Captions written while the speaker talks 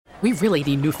We really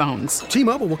need new phones.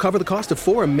 T-Mobile will cover the cost of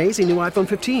 4 amazing new iPhone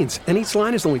 15s, and each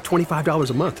line is only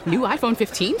 $25 a month. New iPhone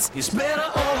 15s? It's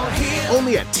better over here.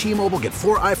 Only at T-Mobile, get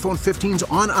 4 iPhone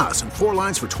 15s on us and 4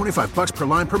 lines for $25 per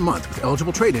line per month with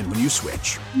eligible trade-in when you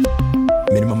switch.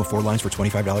 Minimum of 4 lines for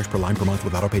 $25 per line per month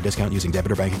with autopay discount using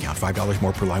debit or bank account. $5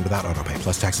 more per line without autopay,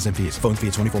 plus taxes and fees. Phone fee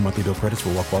at 24 monthly bill credits for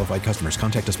well-qualified customers.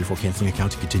 Contact us before canceling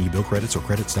account to continue bill credits or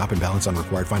credit stop and balance on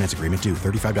required finance agreement due.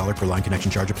 $35 per line connection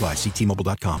charge applies. See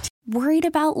T-Mobile.com. Worried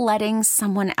about letting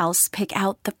someone else pick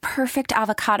out the perfect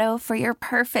avocado for your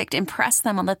perfect impress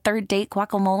them on the third date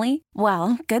guacamole?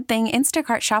 Well, good thing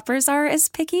Instacart shoppers are as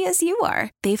picky as you are.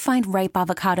 They find ripe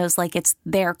avocados like it's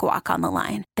their guac on the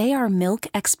line. They are milk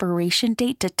expiration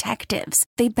date detectives.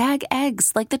 They bag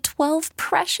eggs like the 12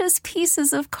 precious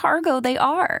pieces of cargo they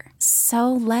are.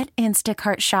 So let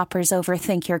Instacart shoppers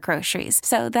overthink your groceries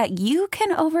so that you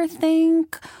can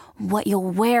overthink what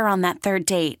you'll wear on that third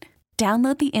date.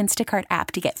 Download the Instacart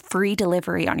app to get free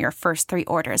delivery on your first 3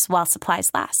 orders while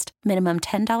supplies last. Minimum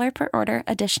 $10 per order.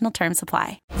 Additional terms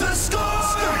apply. The Score!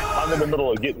 I'm in the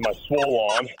middle of getting my swole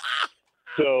on,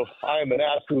 so I am an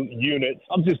absolute unit.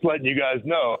 I'm just letting you guys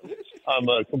know I'm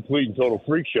a complete and total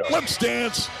freak show. Let's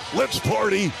dance, let's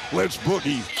party, let's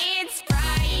boogie. It's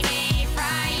Friday,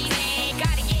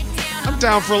 gotta get down. I'm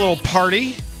down for a little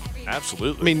party.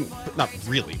 Absolutely. I mean, not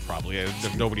really, probably. I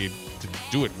have nobody to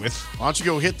do it with. Why don't you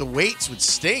go hit the weights with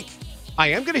Stink? I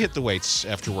am going to hit the weights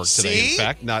after work today. See? In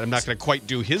fact, I'm not going to quite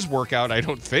do his workout, I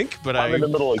don't think. But I'm in the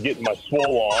middle of getting my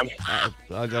swole on,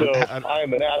 so I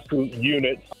am an absolute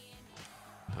unit.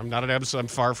 I'm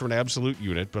far from an absolute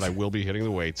unit, but I will be hitting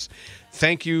the weights.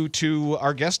 Thank you to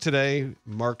our guests today,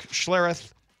 Mark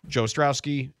Schlereth, Joe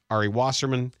Ostrowski, Ari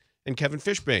Wasserman, and Kevin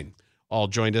Fishbane. All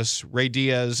joined us. Ray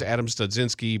Diaz, Adam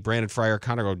Studzinski, Brandon Fryer,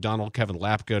 Connor O'Donnell, Kevin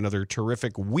Lapka. Another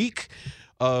terrific week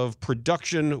of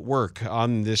production work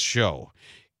on this show.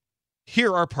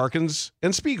 Here are Parkins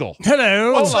and Spiegel.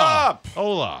 Hello. What's up?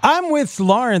 Hola. I'm with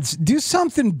Laurence. Do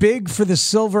something big for the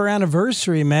silver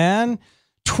anniversary, man.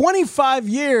 25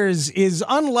 years is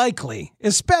unlikely,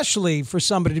 especially for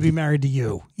somebody to be married to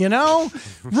you. You know?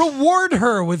 Reward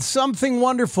her with something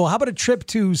wonderful. How about a trip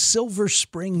to Silver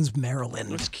Springs,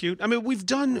 Maryland? That's cute. I mean, we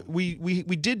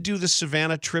did do the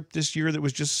Savannah trip this year that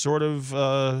was just sort of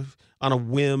on a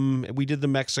whim. We did the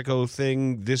Mexico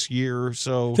thing this year,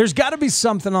 so there's got to be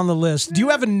something on the list. Do you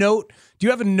have a note? Do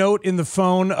you have a note in the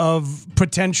phone of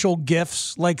potential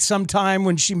gifts, like sometime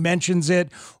when she mentions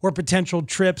it, or potential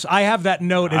trips? I have that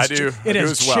note. I do. It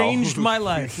has as well. changed my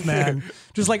life, man.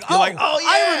 Just like, oh, yeah.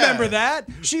 I remember that.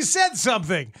 She said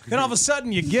something. Then all of a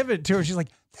sudden you give it to her. She's like,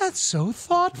 that's so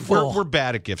thoughtful. We're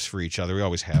bad at gifts for each other. We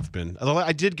always have been. Although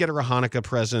I did get her a Hanukkah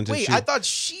present. Wait, I thought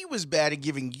she was bad at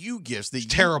giving you gifts.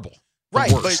 Terrible. Right,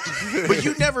 but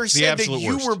you never said that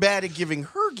you were bad at giving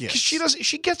her gifts.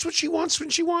 She gets what she wants when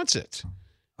she wants it.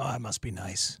 Oh, that must be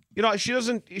nice. You know,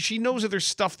 she knows that there's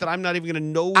stuff that I'm not even going to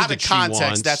know out that of context. She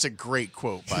wants. That's a great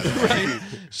quote, by the way. Right?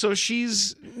 So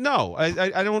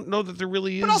I don't know that there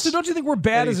really is. But also, don't you think we're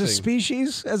bad anything. as a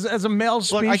species, as a male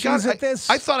species at this?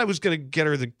 I thought I was going to get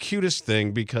her the cutest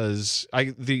thing because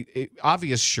the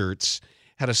obvious shirts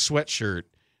had a sweatshirt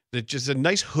that just a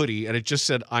nice hoodie and it just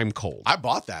said "I'm cold." I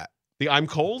bought that. The I'm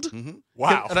cold? Mm-hmm.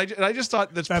 Wow. And I just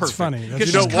thought that's perfect. Funny.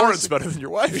 Because Laurence better than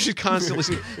your wife. She's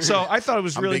constantly so I thought it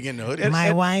was really big into hoodies.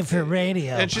 My wife for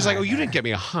radio. And she's like, "Oh, you didn't get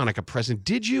me a Hanukkah present,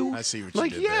 did you?" I see what you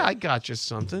did. Like, yeah, there. I got you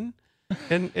something.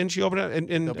 And she opened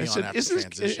it and I said,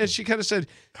 "Isn't this?" And she kind of said,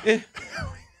 "Eh."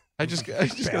 I just got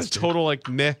a total like,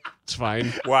 "Meh, it's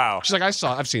fine." Wow. She's like,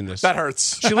 I've seen this. That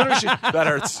hurts. She literally that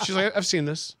hurts. She's like, "I've seen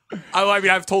this." I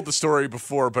mean, I've told the story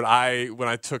before, but when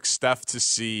I took Steph to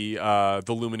see the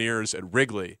Lumineers at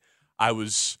Wrigley, I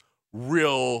was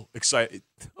real excited.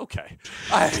 Okay.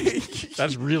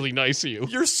 That's really nice of you.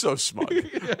 You're so smug.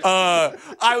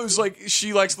 I was like,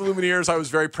 she likes the Lumineers. I was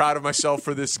very proud of myself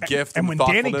for this gift. And when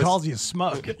Danny calls you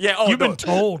smug, you've been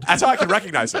told. That's how I can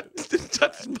recognize it.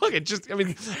 That's smug.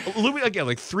 Again,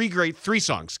 like three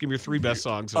songs. Give me your 3 best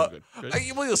songs. Well,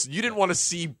 listen, you didn't want to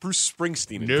see Bruce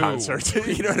Springsteen in concert.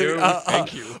 You know what I mean?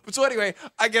 Thank you. But so anyway,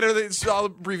 I get her, it's all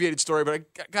abbreviated story, but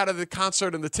I got her the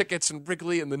concert and the tickets and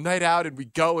Wrigley and the night out, and we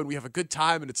go and we have a good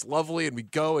time and it's lovely, and we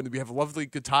go and we have a lovely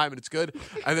good time and it's good,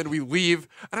 and then we leave,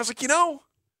 and I was like,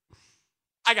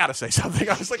 I gotta say something.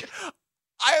 I was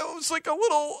like a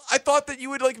little. I thought that you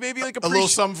would like maybe like a little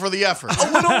something for the effort.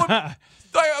 A little. I'm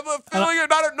feeling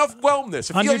not enough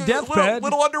whelmness. On your deathbed,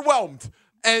 little underwhelmed.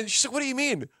 And she's like, what do you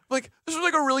mean? I'm like, this was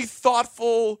like a really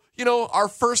thoughtful, our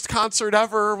first concert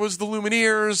ever was the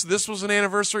Lumineers. This was an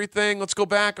anniversary thing. Let's go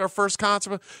back. Our first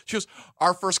concert. She goes,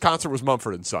 our first concert was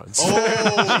Mumford & Sons. So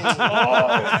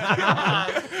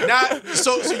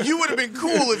you would have been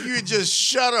cool if you had just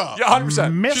shut up. Yeah,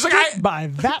 100%. She's like, by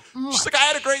that much. She's like, I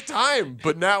had a great time,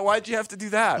 but now why'd you have to do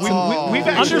that? We've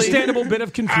actually, understandable bit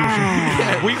of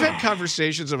confusion. We've had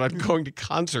conversations about going to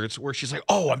concerts where she's like,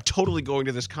 "Oh, I'm totally going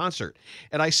to this concert,"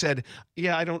 and I said,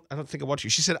 "Yeah, I don't think I want you."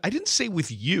 She said, "I didn't say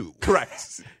with you."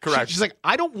 Correct. She's like,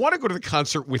 "I don't want to go to the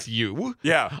concert with you.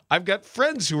 Yeah, I've got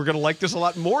friends who are going to like this a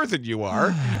lot more than you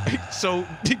are. So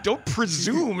don't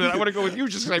presume that I want to go with you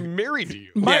just because I'm married to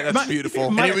you." That's beautiful.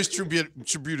 And it was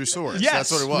Tributosaurus. Yes,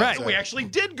 that's what it was. right. We actually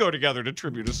did go together to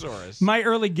Tributosaurus. My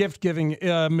early gift-giving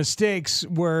mistakes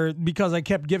were because I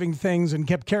kept giving things and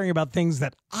kept caring about things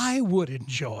that I would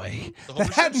enjoy.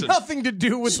 That had nothing to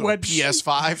do with what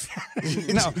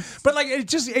PS5. No, but like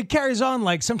it carries on.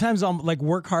 Like sometimes I'll like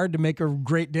work hard to make her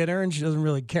great dinner, and she doesn't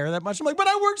really care that much. I'm like, but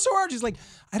I worked so hard. She's like,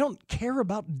 I don't care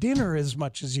about dinner as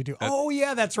much as you do. Oh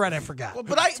yeah, that's right. I forgot. Well,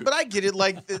 but I get it.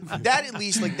 Like that, at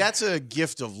least, like that's a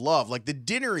gift of love. Like the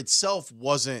dinner itself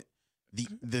wasn't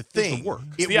the thing. The work.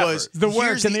 It was the work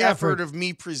here's and the effort effort of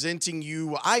me presenting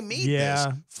you. I made this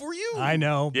for you. I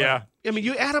know. Yeah. I mean,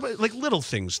 you add up like little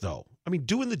things, though. I mean,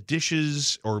 doing the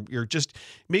dishes, or you're just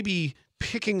maybe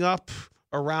picking up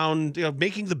around,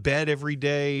 making the bed every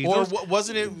day. Or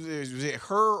wasn't it? Was it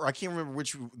her? Or I can't remember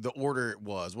which the order it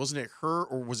was. Wasn't it her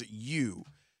or was it you?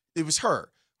 It was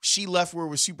her. She left where it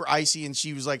was super icy, and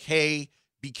she was like, "Hey,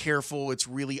 be careful. It's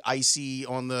really icy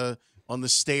on the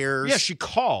stairs." Yeah, she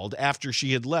called after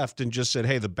she had left and just said,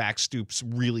 "Hey, the back stoop's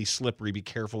really slippery. Be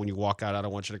careful when you walk out. I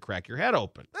don't want you to crack your head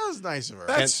open." That was nice of her.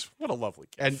 What a lovely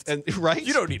gift. And right?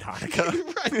 You don't need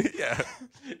Hanukkah. Right. Yeah.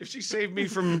 If she saved me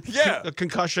from a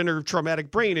concussion or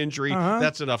traumatic brain injury,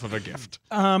 that's enough of a gift.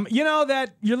 You know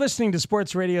that you're listening to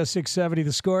Sports Radio 670,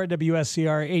 The Score,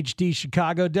 WSCR HD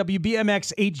Chicago,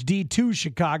 WBMX HD2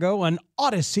 Chicago, an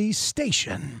Odyssey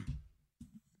station.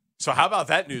 So how about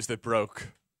that news that broke?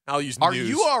 I'll use Are news.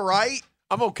 you all right?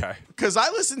 I'm okay. Because I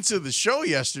listened to the show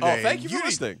yesterday. Oh, thank you for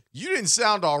listening. You didn't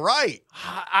sound all right.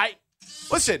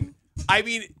 Listen, I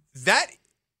mean, that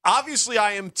obviously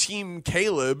I am Team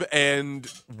Caleb and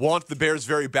want the Bears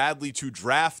very badly to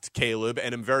draft Caleb,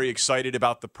 and am very excited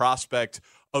about the prospect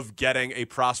of getting a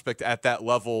prospect at that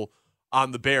level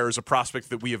on the Bears, a prospect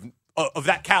that we have of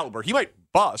that caliber. He might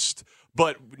bust,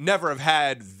 but never have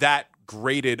had that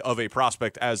graded of a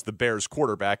prospect as the Bears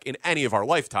quarterback in any of our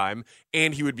lifetime,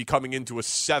 and he would be coming into a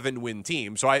 7-win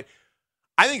team. So I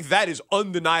think that is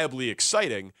undeniably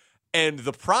exciting, and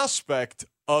the prospect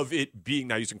of it being,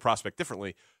 now using prospect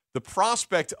differently, the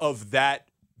prospect of that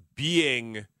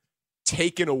being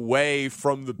taken away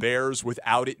from the Bears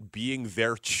without it being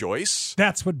their choice.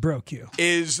 That's what broke you.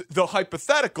 Is the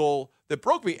hypothetical that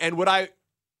broke me. And I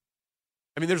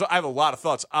have a lot of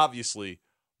thoughts, obviously,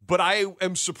 but I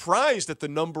am surprised at the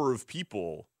number of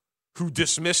people who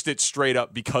dismissed it straight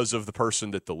up because of the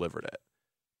person that delivered it.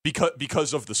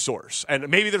 Because of the source. And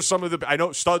maybe there's some of I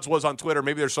know Studs was on Twitter.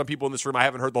 Maybe there's some people in this room. I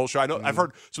haven't heard the whole show. I know I've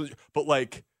heard some, but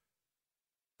like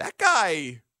that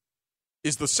guy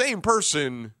is the same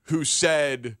person who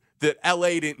said that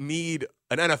LA didn't need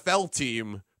an NFL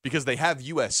team because they have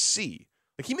USC.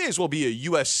 Like he may as well be a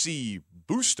USC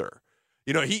booster.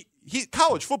 He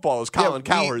college football is Colin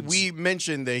Cowherd. We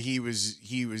mentioned that he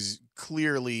was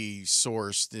clearly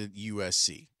sourced at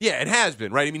USC. Yeah, it has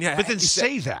been, right? I mean, but then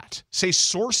say that. Say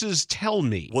sources tell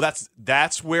me. Well,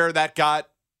 that's where that got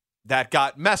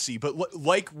messy. But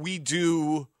like we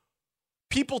do,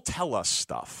 people tell us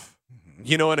stuff.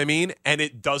 You know what I mean? And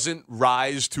it doesn't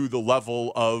rise to the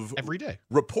level of every day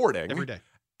reporting.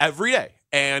 Every day.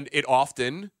 And it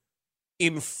often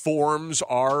informs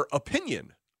our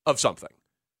opinion of something.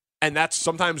 And that's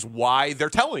sometimes why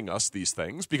they're telling us these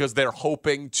things, because they're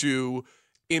hoping to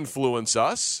influence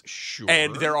us. Sure.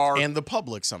 And the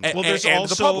public sometimes. Well, there's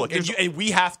also the public. And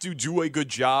we have to do a good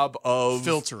job of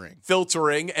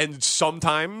filtering, and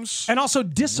sometimes and also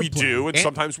discipline. We do, and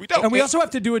sometimes we don't. And we also have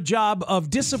to do a job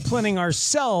of disciplining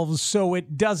ourselves so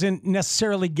it doesn't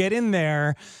necessarily get in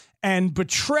there and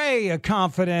betray a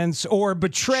confidence or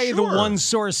betray the one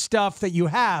source stuff that you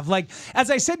have. Like,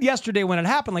 as I said yesterday when it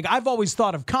happened, like I've always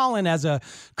thought of Colin as a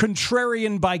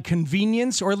contrarian by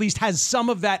convenience, or at least has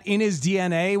some of that in his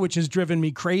DNA, which has driven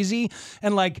me crazy.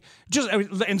 And like,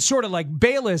 and sort of like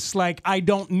Bayless, like, I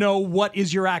don't know what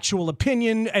is your actual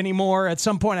opinion anymore. At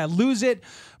some point I lose it.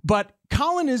 But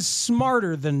Colin is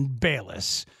smarter than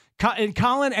Bayless.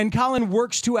 Colin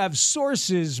works to have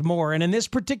sources more. And in this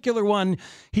particular one,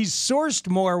 he's sourced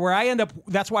more where I end up,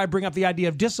 that's why I bring up the idea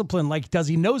of discipline. Like, does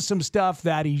he know some stuff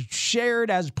that he shared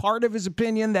as part of his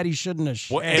opinion that he shouldn't have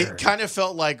shared? It kind of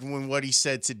felt like when what he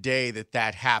said today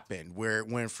that happened, where it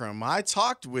went from, I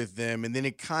talked with them, and then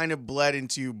it kind of bled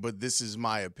into, but this is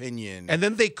my opinion. And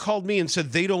then they called me and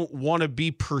said they don't want to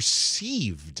be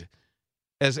perceived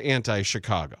as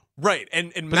anti-Chicago. Right.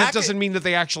 And but that doesn't mean that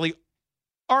they actually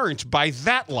aren't by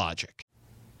that logic.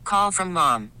 Call from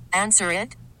mom. Answer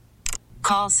it.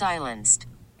 Call silenced.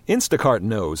 Instacart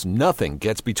knows nothing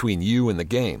gets between you and the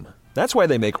game. That's why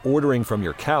they make ordering from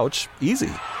your couch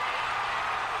easy.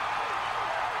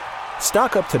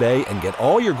 Stock up today and get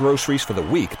all your groceries for the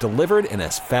week delivered in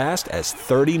as fast as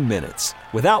 30 minutes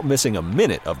without missing a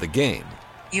minute of the game.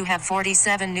 You have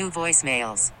 47 new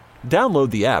voicemails. Download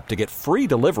the app to get free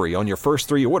delivery on your first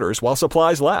 3 orders while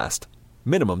supplies last.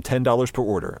 Minimum $10 per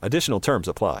order. Additional terms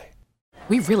apply.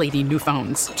 We really need new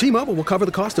phones. T-Mobile will cover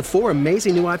the cost of 4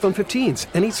 amazing new iPhone 15s,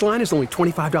 and each line is only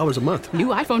 $25 a month. New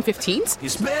iPhone 15s?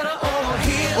 It's better over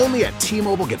here. Only at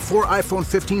T-Mobile, get 4 iPhone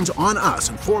 15s on us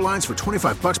and 4 lines for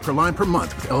 $25 per line per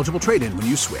month with eligible trade-in when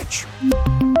you switch.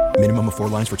 Minimum of 4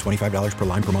 lines for $25 per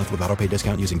line per month with auto-pay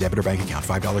discount using debit or bank account.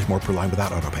 $5 more per line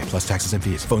without auto-pay, plus taxes and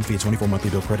fees. Phone fee at 24 monthly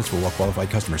bill credits for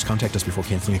well-qualified customers. Contact us before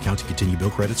canceling account to continue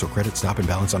bill credits or credit stop and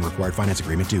balance on required finance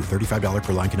agreement due. $35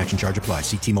 per line connection charge applies.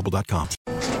 See T-Mobile.com.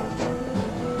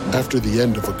 After the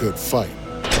end of a good fight,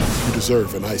 you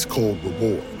deserve an ice-cold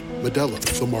reward.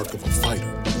 Modelo is the mark of a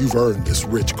fighter. You've earned this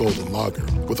rich golden lager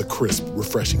with a crisp,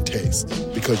 refreshing taste.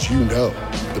 Because you know,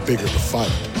 the bigger the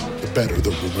fight, the better the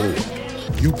reward.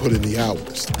 You put in the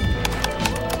hours,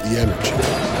 the energy,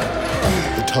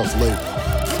 the tough labor.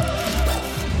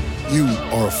 You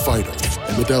are a fighter,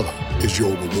 and Modelo is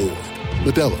your reward.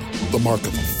 Modelo, the mark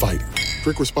of a fighter.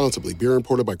 Drink responsibly. Beer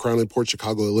imported by Crown Imports,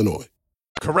 Chicago, Illinois.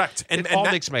 Correct. And it all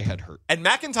makes my head hurt. And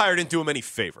McIntyre didn't do him any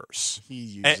favors.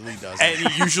 He usually doesn't. And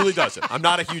he usually doesn't. I'm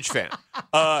not a huge fan.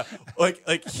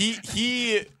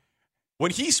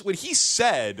 When he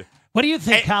said, what do you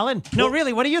think, Colin? No,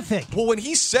 really, what do you think? Well, when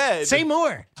he said, say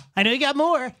more. I know you got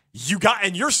more.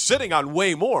 And you're sitting on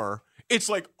way more. It's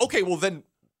like, okay, well then,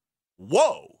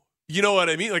 whoa. You know what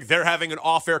I mean? Like, they're having an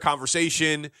off-air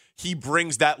conversation. He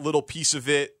brings that little piece of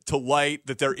it to light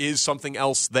that there is something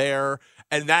else there.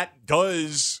 And that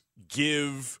does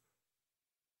give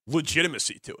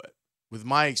legitimacy to it. With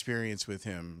my experience with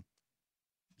him,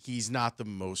 he's not the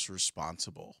most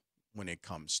responsible when it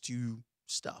comes to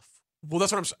stuff. Well,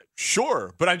 that's what I'm saying.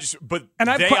 Sure, but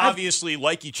they obviously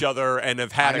like each other and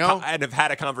have had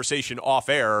a conversation off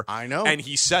air. I know. And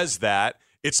he says that.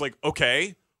 It's like,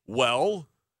 okay, well,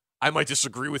 I might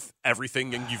disagree with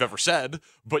everything you've ever said,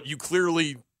 but you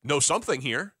clearly know something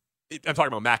here. I'm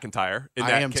talking about McIntyre.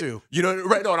 I am too. You know,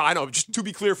 right? No, I know. Just to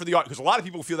be clear for the audience, because a lot of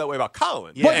people feel that way about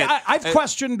Colin. Yeah, but I've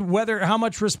questioned how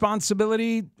much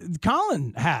responsibility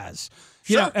Colin has.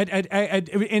 Sure.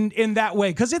 In that way,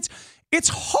 because it's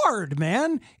hard,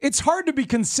 man. It's hard to be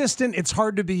consistent. It's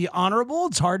hard to be honorable.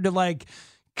 It's hard to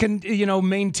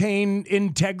maintain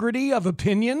integrity of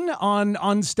opinion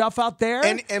on stuff out there.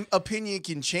 And opinion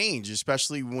can change,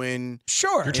 especially when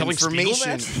you're telling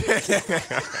information.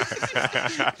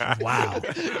 Wow,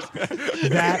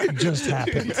 that just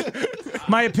happened.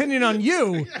 My opinion on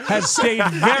you has stayed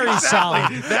very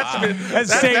solid.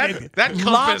 Has stayed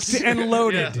locked and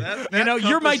loaded. Yeah,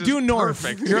 you're my due north.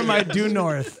 Perfect. You're my due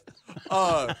north.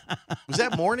 Was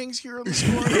that mornings here on the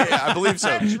score? Yeah, I believe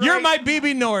so. You're my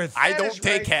BB North. I don't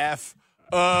take half.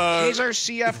 He's our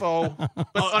CFO,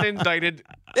 but unindicted.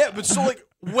 Yeah, but so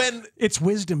when it's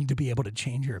wisdom to be able to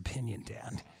change your opinion,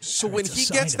 Dan. So when he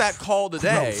gets that call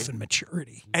today, growth and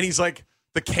maturity, and he's like,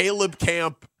 the Caleb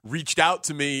camp reached out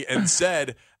to me and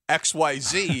said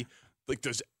XYZ. Like,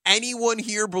 does anyone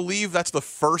here believe that's the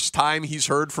first time he's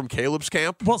heard from Caleb's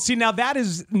camp? Well, see, now that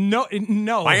is no.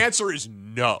 My answer is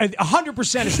no.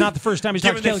 100% it's not the first time he's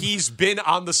talked to Given that Caleb. he's been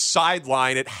on the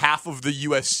sideline at half of the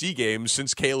USC games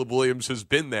since Caleb Williams has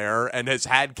been there and has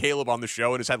had Caleb on the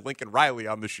show and has had Lincoln Riley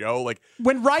on the show. Like,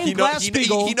 when Ryan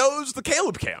Glass-Steagall, he knows the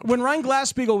Caleb camp. When Ryan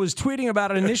Glass-Steagall was tweeting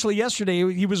about it initially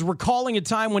yesterday, he was recalling a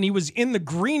time when he was in the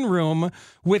green room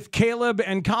with Caleb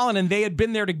and Colin, and they had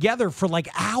been there together for like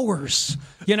hours.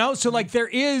 So like there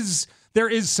is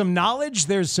some knowledge,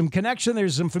 there's some connection,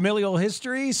 there's some familial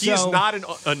history. So. He is not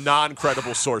a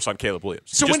non-credible source on Caleb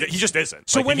Williams. He just isn't.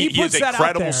 So when he puts is a that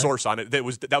credible out there, source on it that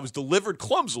was delivered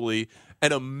clumsily,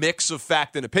 and a mix of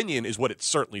fact and opinion is what it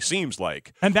certainly seems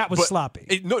like. And that was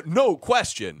sloppy. No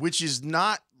question. Which is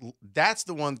not. That's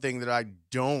the one thing that I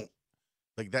don't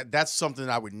like. That's something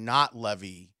I would not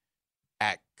levy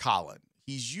at Colin.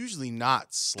 he's usually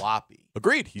not sloppy.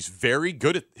 Agreed. He's very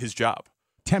good at his job.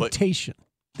 Temptation.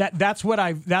 That's what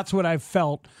I've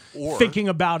felt thinking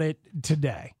about it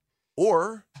today.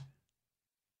 Or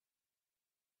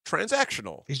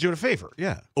transactional. He's doing a favor.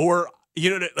 Yeah. Or,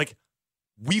 like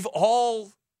we've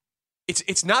all,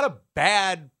 it's not a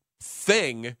bad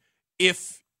thing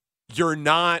if you're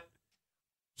not,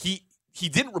 he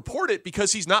didn't report it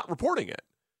because he's not reporting it.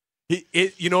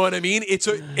 You know what I mean?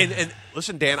 And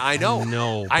listen, Dan, I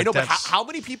know, but how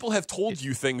many people have told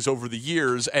you things over the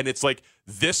years, and it's like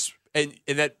this, and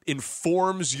that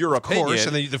informs your opinion. Of course,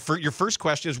 and then your first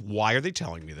question is, why are they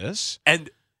telling me this? And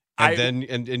then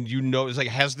it's like,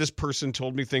 has this person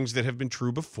told me things that have been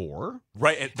true before?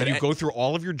 Right. And you go through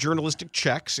all of your journalistic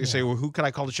checks. You say, well, who can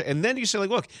I call to check? And then you say, like,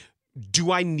 look,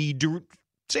 do I need to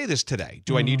say this today?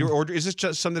 Do I need to order? Is this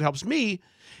just something that helps me?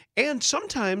 And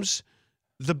sometimes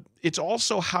it's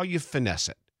also how you finesse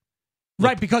it.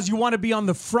 Right, because you want to be on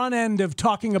the front end of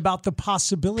talking about the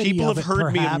possibility People of have it,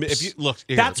 heard perhaps. me. If you look,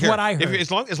 that's what I heard. As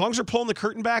long as they're pulling the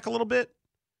curtain back a little bit.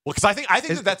 Well, because I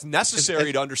think that's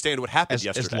necessary to understand what happened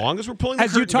yesterday. As long as we're pulling the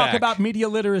As curtain you talk back, about media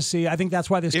literacy, I think that's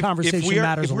why this conversation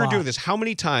matters a lot. If we're doing this, how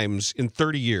many times in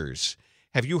 30 years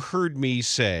have you heard me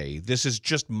say, this is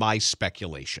just my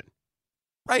speculation?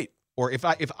 Right. Or if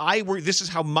I were, this is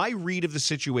how my read of the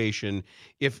situation,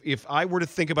 if I were to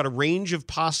think about a range of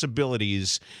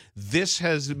possibilities, this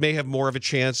may have more of a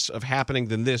chance of happening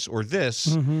than this or this.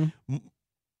 Mm-hmm.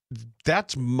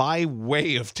 That's my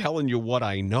way of telling you what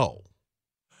I know.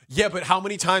 Yeah, but how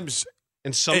many times?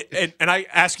 And I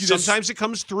ask you this. Sometimes it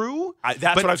comes through.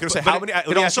 That's what I was going to say. How many?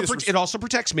 It also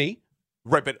protects me.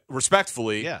 Right, but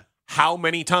respectfully, how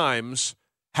many times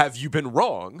have you been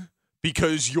wrong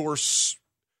because your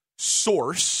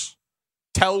source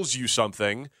tells you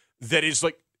something that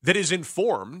is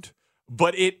informed,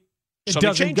 but it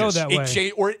doesn't go that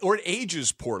way, or it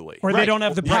ages poorly, or they don't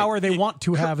have the power they want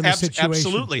to have in the situation.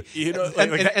 Absolutely,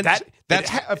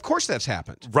 of course that's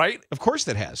happened, right? Of course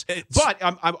that has. But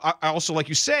I also, like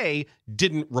you say,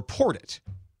 didn't report it.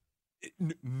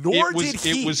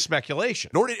 It was speculation.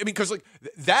 Because like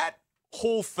that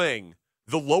whole thing,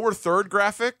 the lower third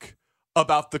graphic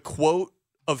about the quote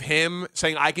of him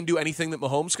saying, I can do anything that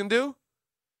Mahomes can do,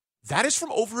 that is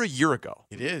from over a year ago.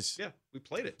 It is. Yeah, we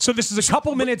played it. So this is a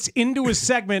couple minutes into a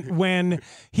segment when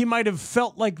he might have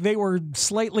felt like they were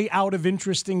slightly out of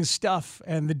interesting stuff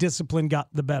and the discipline got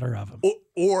the better of him.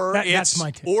 That's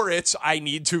my take. Or it's, I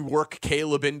need to work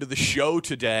Caleb into the show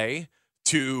today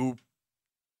to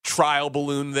trial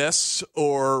balloon this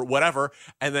or whatever.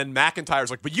 And then McIntyre's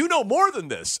like, but you know more than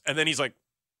this. And then he's like,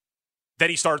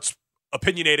 then he starts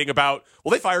opinionating about,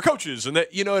 well, they fire coaches and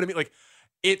that, you know what I mean? Like,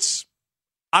 it's,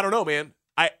 I don't know, man.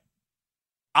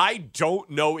 I don't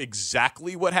know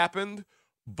exactly what happened,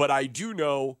 but I do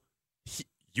know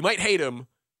you might hate him.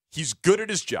 He's good at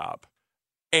his job,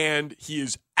 and he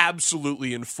is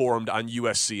absolutely informed on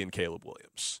USC and Caleb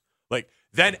Williams. Like,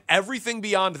 then everything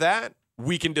beyond that,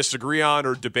 we can disagree on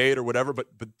or debate or whatever, but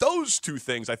those two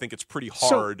things, I think it's pretty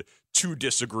hard to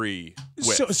disagree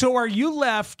with. So are you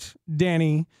left,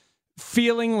 Danny,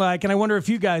 feeling like, and I wonder if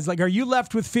you guys, like, are you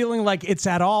left with feeling like it's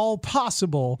at all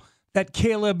possible that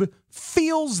Caleb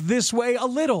feels this way a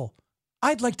little?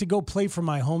 I'd like to go play for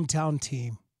my hometown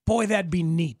team. Boy, that'd be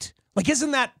neat. Like,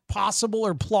 isn't that possible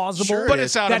or plausible? Sure, but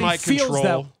it's out of my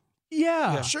control.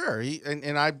 Yeah. Sure.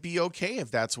 And I'd be okay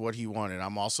if that's what he wanted.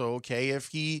 I'm also okay if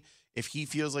he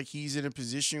feels like he's in a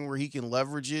position where he can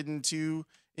leverage it into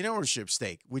an ownership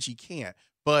stake, which he can't.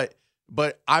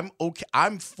 But I'm okay.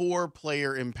 I'm for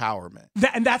player empowerment.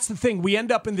 And that's the thing. We end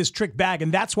up in this trick bag,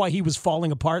 and that's why he was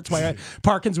falling apart. That's why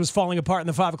Parkins was falling apart in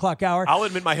the 5 o'clock hour. I'll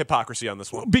admit my hypocrisy on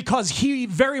this one. Because he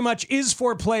very much is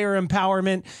for player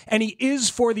empowerment, and he is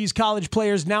for these college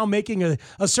players now making a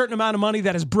certain amount of money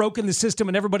that has broken the system,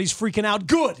 and everybody's freaking out.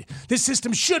 Good. This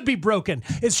system should be broken.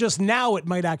 It's just now it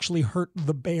might actually hurt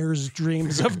the Bears'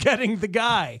 dreams of getting the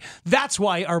guy. That's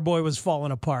why our boy was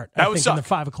falling apart, I think, in the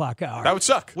 5 o'clock hour. That would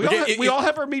suck. We all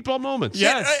have our meatball moments.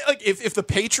 Yes. Yeah, like if the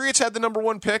Patriots had the number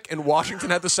 1 pick and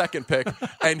Washington had the 2nd pick,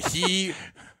 and he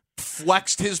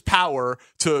flexed his power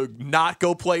to not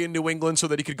go play in New England so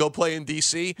that he could go play in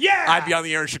D.C., I'd be on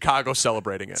the air in Chicago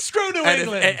celebrating it. Screw New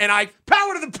England. And I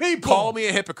power to the people. Call me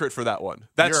a hypocrite for that one.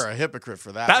 You're a hypocrite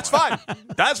for that. That's one. fine.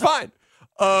 That's fine.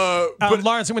 But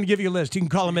Laurence, I'm going to give you a list. You can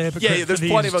call him a hypocrite. Yeah, there's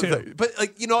plenty of other too. things. But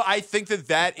I think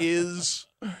that is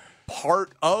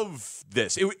part of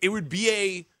this. It would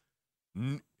be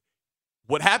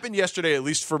what happened yesterday, at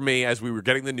least for me, as we were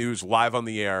getting the news live on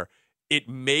the air, it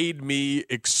made me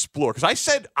explore. Because I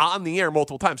said on the air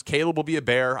multiple times, Caleb will be a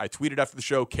bear. I tweeted after the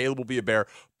show, Caleb will be a bear.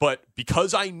 But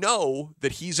because I know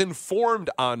that he's informed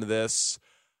on this,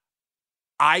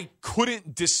 I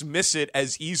couldn't dismiss it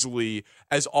as easily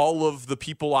as all of the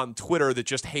people on Twitter that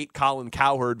just hate Colin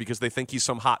Cowherd because they think he's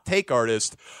some hot take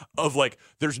artist of like,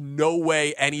 there's no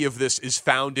way any of this is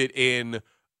founded in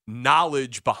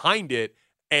knowledge behind it.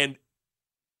 And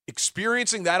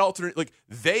experiencing that alternate, like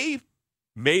they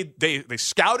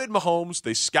scouted Mahomes,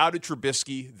 they scouted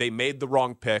Trubisky, they made the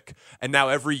wrong pick, and now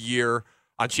every year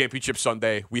on Championship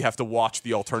Sunday, we have to watch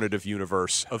the alternative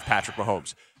universe of Patrick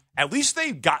Mahomes. At least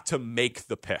they got to make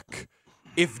the pick.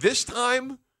 If this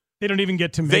time they don't even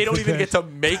get to make get to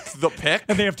make the pick,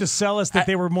 and they have to sell us that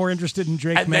they were more interested in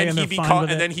Drake and May, then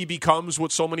and then he becomes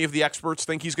what so many of the experts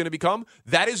think he's going to become.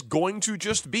 That is going to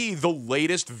just be the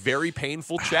latest, very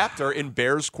painful chapter in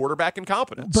Bears quarterback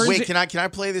incompetence. Wait, can I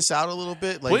play this out a little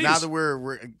bit? Like Please. now that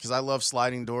we're because I love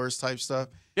sliding doors type stuff.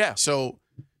 Yeah. So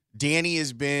Danny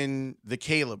has been the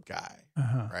Caleb guy,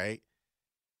 right?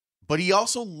 But he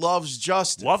also loves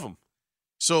Justin. Love him.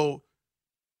 So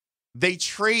they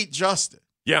trade Justin.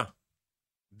 Yeah.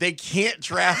 They can't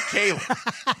draft Caleb.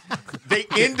 They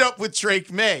end up with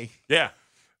Drake May. Yeah.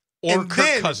 Or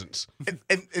Kirk Cousins.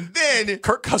 And then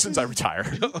Kirk Cousins, I retire.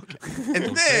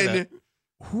 And then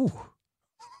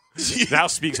now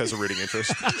Speaks has a rooting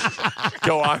interest.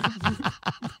 Go on.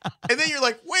 And then you're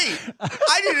like, wait,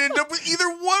 I didn't end up with either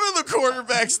one of the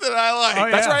quarterbacks that I like. Oh,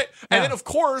 yeah. That's right. And Yeah. then, of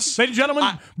course, ladies and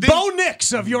gentlemen, Bo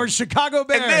Nix of your Chicago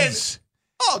Bears. And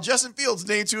then, Justin Fields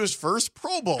named to his first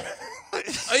Pro Bowl.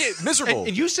 Miserable.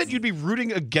 And you said you'd be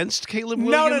rooting against Caleb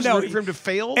Williams, No. rooting for him to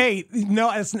fail? Hey,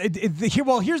 no. Here's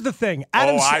the thing.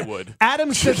 I would. Adam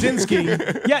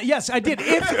Stadzinski. Yes, I did.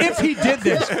 If he did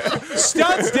this,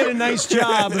 Studs did a nice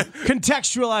job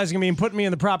contextualizing me and putting me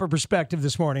in the proper perspective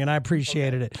this morning, and I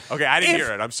appreciated it. Okay, I didn't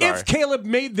hear it. I'm sorry. If Caleb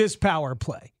made this power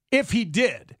play, if he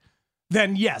did,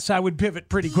 then yes, I would pivot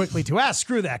pretty quickly to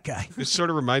screw that guy. This sort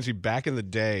of reminds me back in the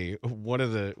day, one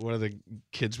of the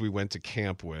kids we went to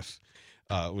camp with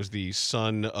was the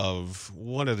son of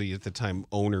one of the, at the time,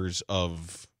 owners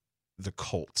of the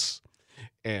Colts.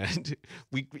 And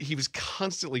he was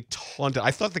constantly taunted. I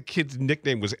thought the kid's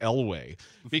nickname was Elway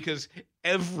because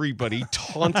everybody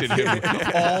taunted him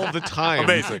all the time.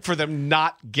 Amazing. For them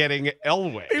not getting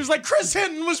Elway. He was like, Chris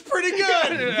Hinton was pretty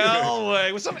good.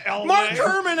 Elway. What's up, Elway? Mark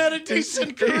Herman had a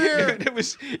decent career.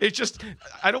 It's just,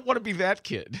 I don't want to be that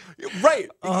kid. Right.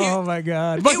 Oh, my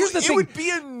God. But here's the thing. It would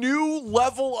be a new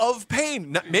level of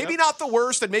pain. Maybe not the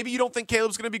worst, and maybe you don't think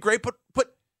Caleb's going to be great, but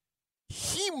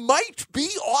he might be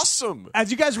awesome.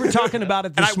 As you guys were talking about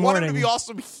it this and I morning. want him to be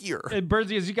awesome here.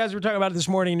 Bernsey, as you guys were talking about it this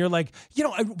morning, and you're like,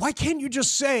 why can't you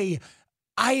just say,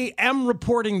 I am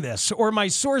reporting this, or my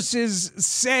sources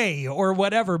say, or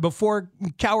whatever, before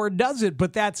Cowherd does it?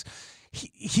 But that's...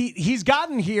 He's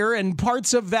gotten here, and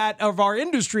parts of our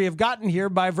industry have gotten here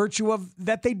by virtue of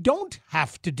that they don't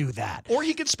have to do that. Or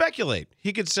he could speculate.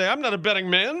 He could say, "I'm not a betting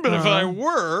man, but if I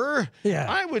were,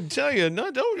 I would tell you, no,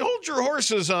 don't hold your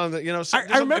horses on the."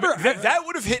 I remember that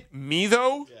would have hit me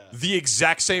though the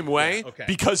exact same way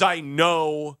because I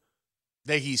know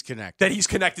that he's connected. That he's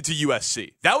connected to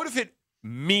USC. That would have hit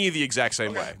me the exact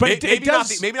same way. But maybe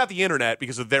not the internet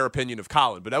because of their opinion of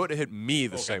Colin, but that would have hit me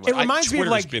the same way. It reminds me of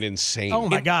Twitter's been insane. Oh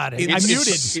my God! I'm muted.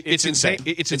 It's insane.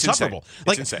 It's insufferable.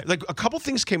 It's insane. Like a couple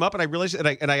things came up, and I realized, and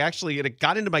it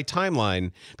got into my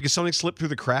timeline because something slipped through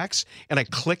the cracks, and I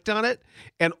clicked on it,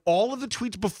 and all of the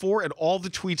tweets before and all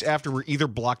the tweets after were either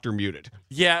blocked or muted.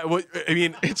 Yeah, well, I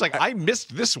mean, it's like I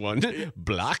missed this one.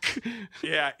 Block.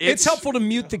 Yeah, it's helpful to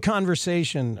mute the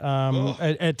conversation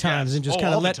at times and just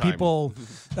kind of let people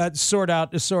sort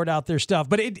out their stuff.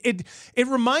 But it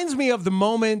reminds me of the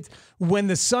moment when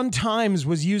the Sun-Times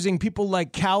was using people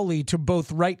like Cowley to both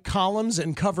write columns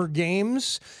and cover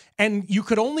games, and you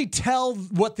could only tell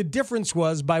what the difference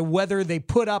was by whether they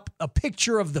put up a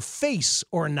picture of the face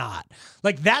or not.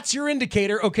 Like, that's your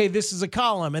indicator. Okay, this is a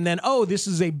column, and then, this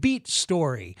is a beat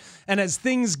story. And as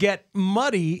things get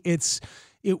muddy,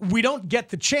 we don't get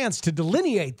the chance to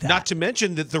delineate that. Not to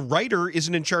mention that the writer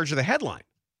isn't in charge of the headline,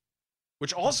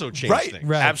 which also changed things.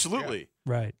 Right. Absolutely.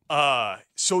 Yeah. Right.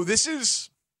 So this is...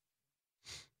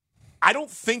 I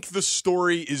don't think the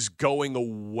story is going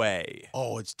away.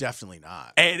 Oh, it's definitely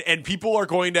not. And people are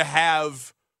going to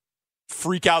have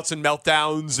freakouts and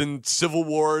meltdowns and civil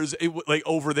wars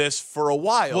over this for a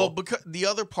while. Well, because the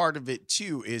other part of it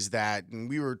too is that, and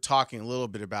we were talking a little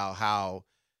bit about how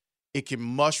it can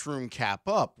mushroom cap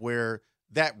up, where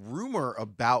that rumor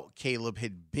about Caleb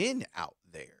had been out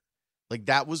there. Like,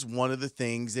 that was one of the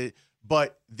things that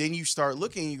But then you start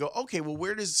looking and you go, okay, well,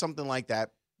 where does something like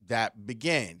that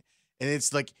begin? And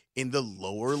it's like in the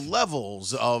lower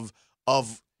levels of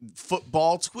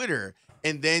football Twitter.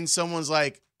 And then someone's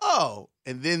like, oh,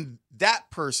 and then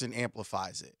that person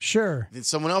amplifies it. Sure. Then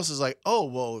someone else is like, oh,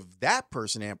 well, if that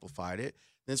person amplified it,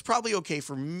 then it's probably okay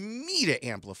for me to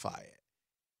amplify it.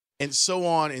 And so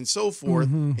on and so forth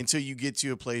until you get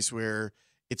to a place where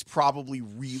it's probably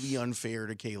really unfair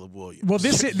to Caleb Williams. Well,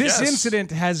 this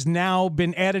incident has now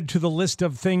been added to the list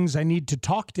of things I need to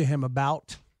talk to him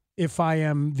about if I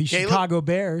am the Chicago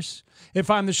Bears. If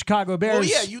I'm the Chicago Bears. Well,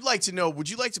 yeah, you'd like to know, would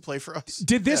you like to play for us?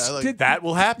 That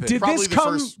will happen. Did Probably this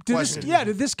come? question.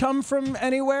 Did this come from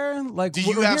anywhere? Like, Do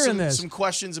you we're have hearing some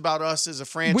questions about us as a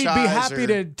franchise? We'd be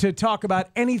happy to talk about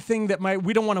anything that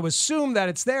we don't want to assume that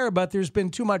it's there, but there's been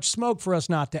too much smoke for us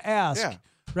not to ask. Yeah.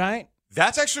 Right?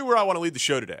 That's actually where I want to lead the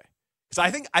show today. Because I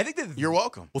think that you're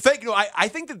welcome. Well, thank you. I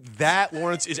think that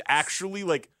Laurence is actually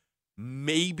like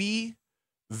maybe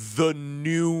the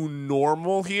new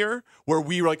normal here, where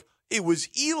we were like, it was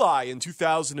Eli in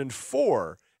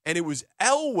 2004, and it was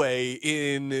Elway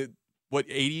in what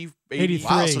 83.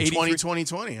 Wow, so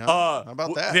 2020, huh? How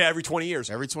about that? Yeah, every 20 years.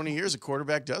 Every 20 years, a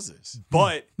quarterback does this.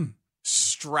 But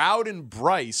Stroud and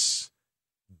Bryce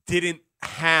didn't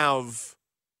have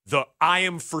the I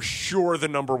am for sure the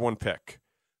number one pick.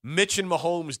 Mitch and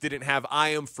Mahomes didn't have I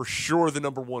am for sure the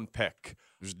number one pick.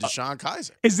 There's Deshaun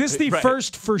Kaiser. Is this the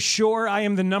first for sure I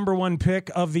am the number one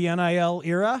pick of the NIL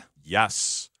era?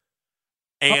 Yes.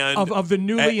 And of the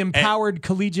newly empowered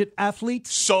collegiate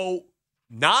athletes? So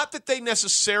not that they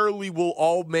necessarily will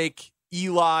all make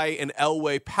Eli and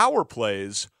Elway power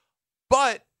plays,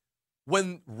 but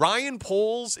when Ryan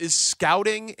Poles is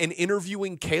scouting and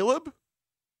interviewing Caleb's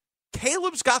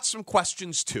got some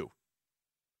questions too.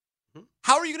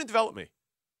 How are you going to develop me?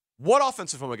 What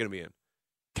offensive am I going to be in?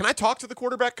 Can I talk to the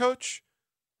quarterback coach?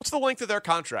 What's the length of their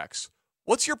contracts?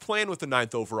 What's your plan with the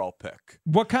 9th overall pick?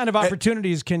 What kind of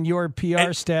opportunities can your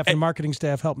PR staff and marketing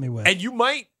staff help me with? And you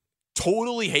might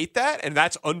totally hate that, and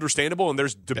that's understandable, and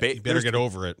there's debate. You better get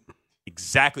over it.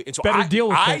 Exactly. And so deal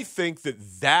with I it. think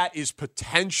that is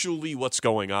potentially what's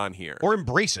going on here. Or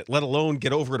embrace it, let alone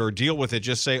get over it or deal with it.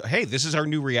 Just say, hey, this is our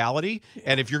new reality.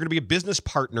 And if you're going to be a business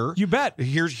partner, you bet.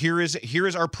 Here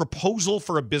is our proposal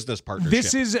for a business partnership.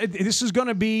 This is going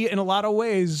to be, in a lot of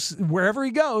ways, wherever he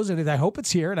goes, and I hope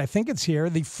it's here, and I think it's here,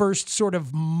 the first sort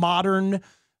of modern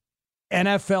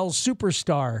NFL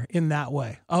superstar in that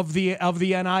way of the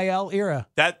NIL era.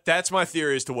 That's my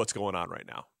theory as to what's going on right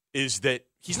now, is that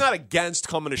he's not against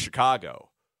coming to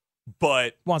Chicago,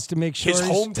 but wants to make sure his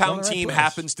hometown team place.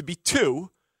 happens to be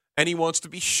 2, and he wants to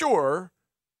be sure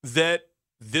that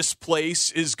this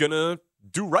place is going to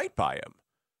do right by him.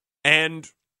 And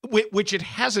which it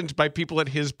hasn't by people at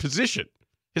his position,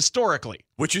 historically.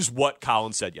 Which is what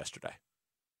Colin said yesterday,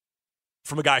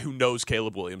 from a guy who knows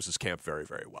Caleb Williams' camp very,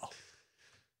 very well.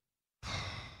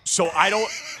 So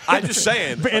I'm just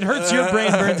saying. It hurts your brain,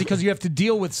 Burns, because you have to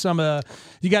deal with some, I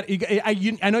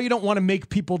know you don't want to make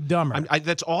people dumber.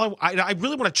 That's all I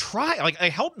really want to try. Like,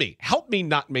 help me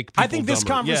not make people dumber. I think this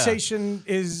conversation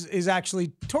is actually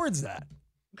towards that.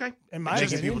 Okay. In my Making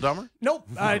opinion. people dumber? Nope.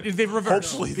 They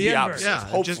reverse. Hopefully the opposite. Yeah.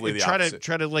 Hopefully just the opposite.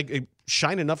 Try to like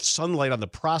shine enough sunlight on the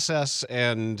process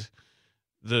and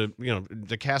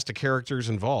the cast of characters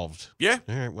involved. Yeah.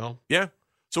 All right. Well. Yeah.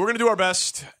 So we're going to do our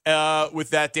best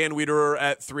with that. Dan Wiederer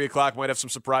at 3 o'clock. Might have some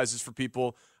surprises for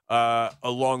people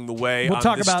along the way. We'll on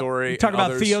talk this about story. talk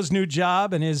about Theo's new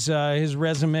job and his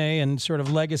resume and sort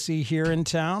of legacy here in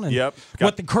town. And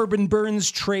what the Corbin Burns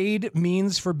trade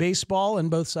means for baseball in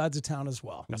both sides of town as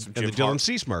well. And the Dylan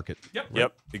Cease market.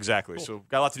 Yep. Exactly. Cool. So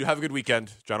got a lot to do. Have a good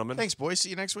weekend, gentlemen. Thanks, boys. See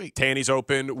you next week. Tanny's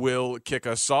Open will kick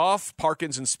us off.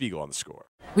 Parkins and Spiegel on the score.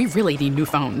 We really need new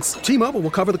phones. T-Mobile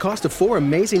will cover the cost of 4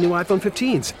 amazing new iPhone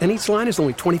 15s, and each line is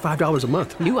only $25 a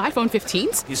month. New iPhone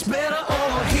 15s? It's better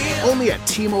over here. Only at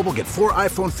T-Mobile, get 4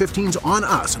 iPhone 15s on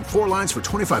us and 4 lines for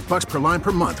 $25 per line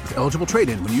per month with eligible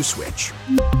trade-in when you switch.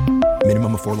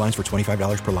 Minimum of 4 lines for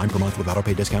 $25 per line per month with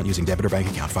autopay discount using debit or bank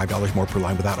account. $5 more per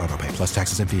line without autopay, plus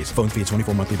taxes and fees. Phone fee at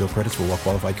 24 monthly bill credits for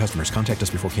well-qualified customers. Contact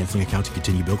us before canceling account to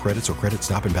continue bill credits or credit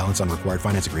stop and balance on required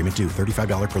finance agreement due.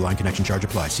 $35 per line connection charge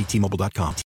applies. See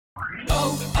T-Mobile.com.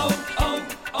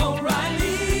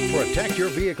 O'Reilly. Protect your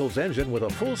vehicle's engine with a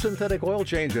full synthetic oil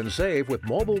change and save with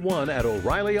Mobile One at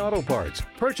O'Reilly Auto Parts.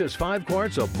 Purchase 5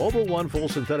 quarts of Mobile One full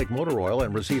synthetic motor oil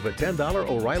and receive a $10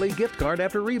 O'Reilly gift card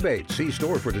after rebate. See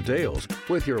store for details.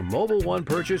 With your Mobile One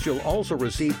purchase, you'll also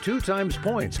receive 2 times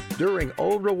points during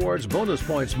O Rewards Bonus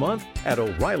Points Month at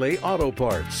O'Reilly Auto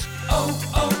Parts.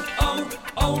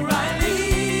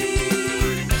 O'Reilly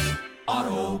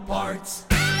Auto Parts.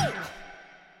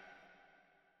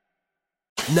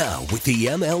 Now, with the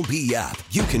MLB app,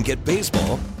 you can get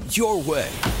baseball your way.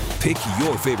 Pick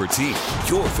your favorite team,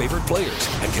 your favorite players,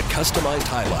 and get customized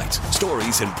highlights,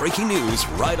 stories, and breaking news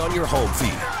right on your home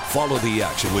feed. Follow the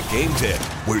action with Game Day,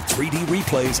 where 3D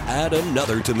replays add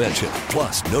another dimension.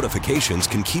 Plus, notifications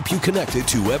can keep you connected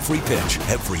to every pitch,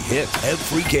 every hit,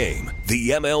 every game. The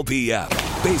MLB app.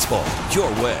 Baseball your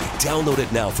way. Download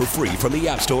it now for free from the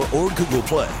App Store or Google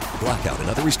Play. Blackout and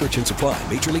other restrictions apply.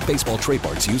 Major League Baseball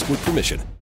trademarks used with permission.